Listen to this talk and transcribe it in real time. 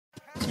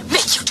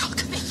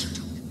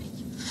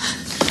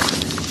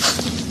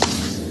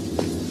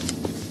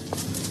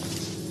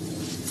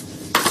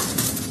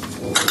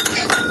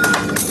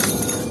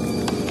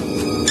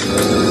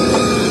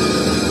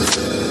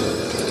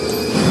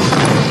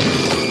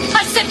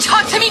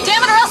Talk to me,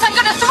 damn it, or else I'm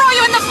gonna throw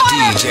you in the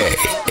fire! DJ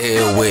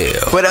Ill Will.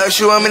 What else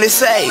you want me to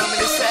say?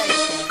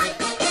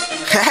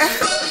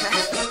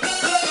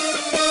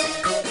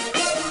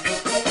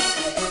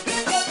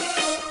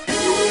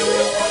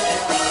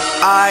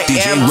 I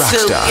DJ am too,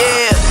 Rockstar.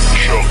 yeah.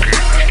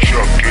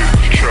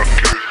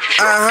 Chuckee.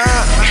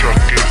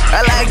 I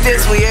like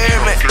this, we hear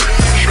me.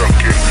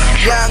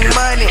 Young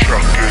Money.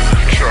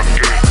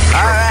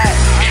 Alright.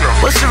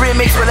 What's the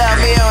remix without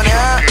me on it,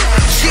 huh?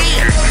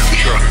 Shit.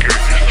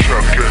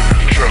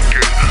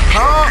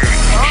 Huh?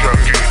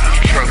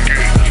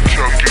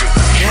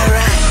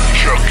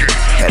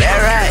 That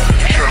right.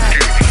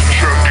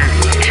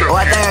 Oh,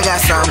 I think I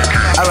got something.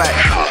 Alright.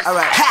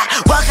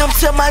 Ha! Welcome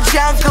to my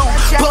jungle.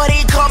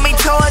 Buddy call me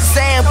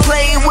Tarzan.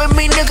 Play with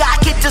me, nigga. I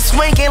get to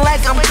swinging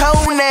like I'm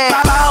Conan.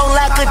 Ball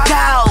like a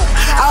dog.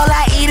 All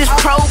I eat is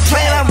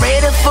propane. I'm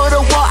ready for the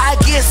war. I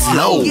get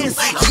slow. Yeah.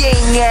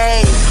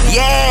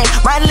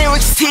 My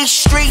lyrics teach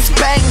streets,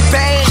 bang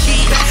bang.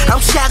 I'm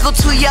shackled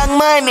to Young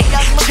Money,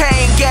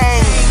 chain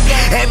gang.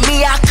 And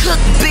me, I cook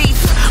beef,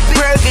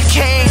 Burger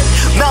King.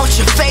 Melt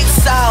your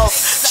face off,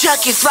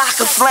 Chuckee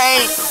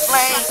FireFlame.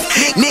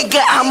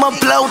 Nigga, I'm a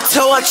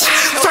blowtorch.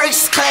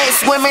 First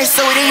class women,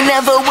 so they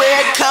never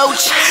wear a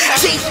coach.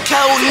 Cheat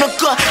code,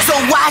 nigga, so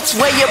watch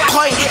where you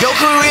point. Your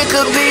career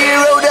could be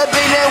rolled up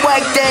in that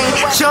white thing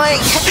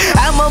joint.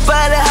 I'm a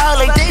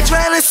botaholic, they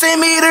tryna send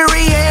me to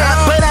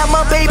rehab, but I'm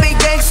a baby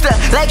gangster,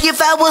 like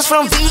if I was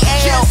from VA.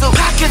 So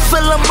pocket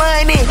full of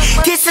money,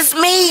 this is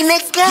me,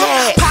 nigga.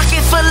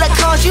 Pocket full of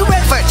cars, you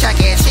work for Chuck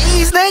E.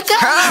 Cheese, nigga.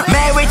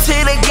 Married to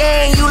the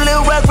gang, you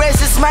little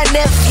rugrats, it's my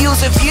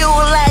nephews. If you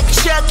don't like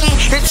Chuckee,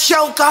 then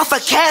choke off a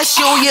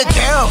cashew. Your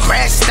girl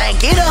breast stank,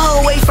 get a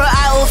whole way for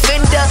our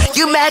offender.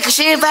 You mad cause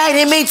she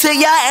invited me to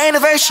your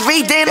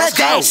anniversary dinner.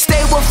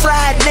 Stay with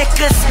fly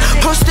niggas,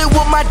 posted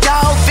with my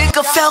dog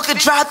Vigor Falcon,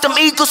 dropped them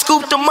eagles,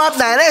 scooped them up.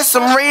 Now that's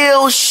some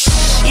real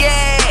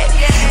yeah.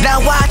 Now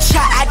watch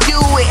how I do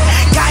it.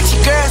 Got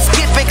your girl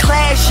skipping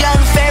class,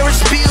 young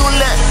Ferris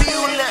Bueller.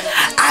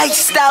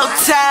 Iced out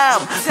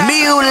time,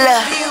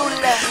 Mueller.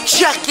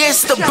 Chuck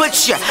is the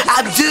butcher,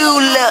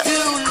 Abdullah.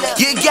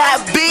 You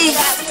got beef?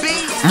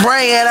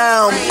 Bring it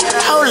on.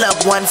 Hold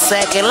up 1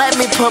 second, let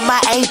me put my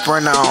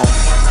apron on.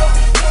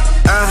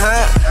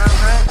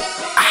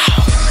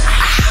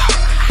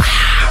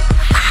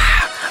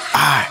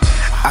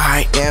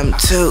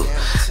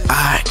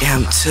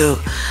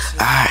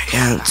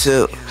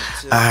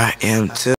 I am too.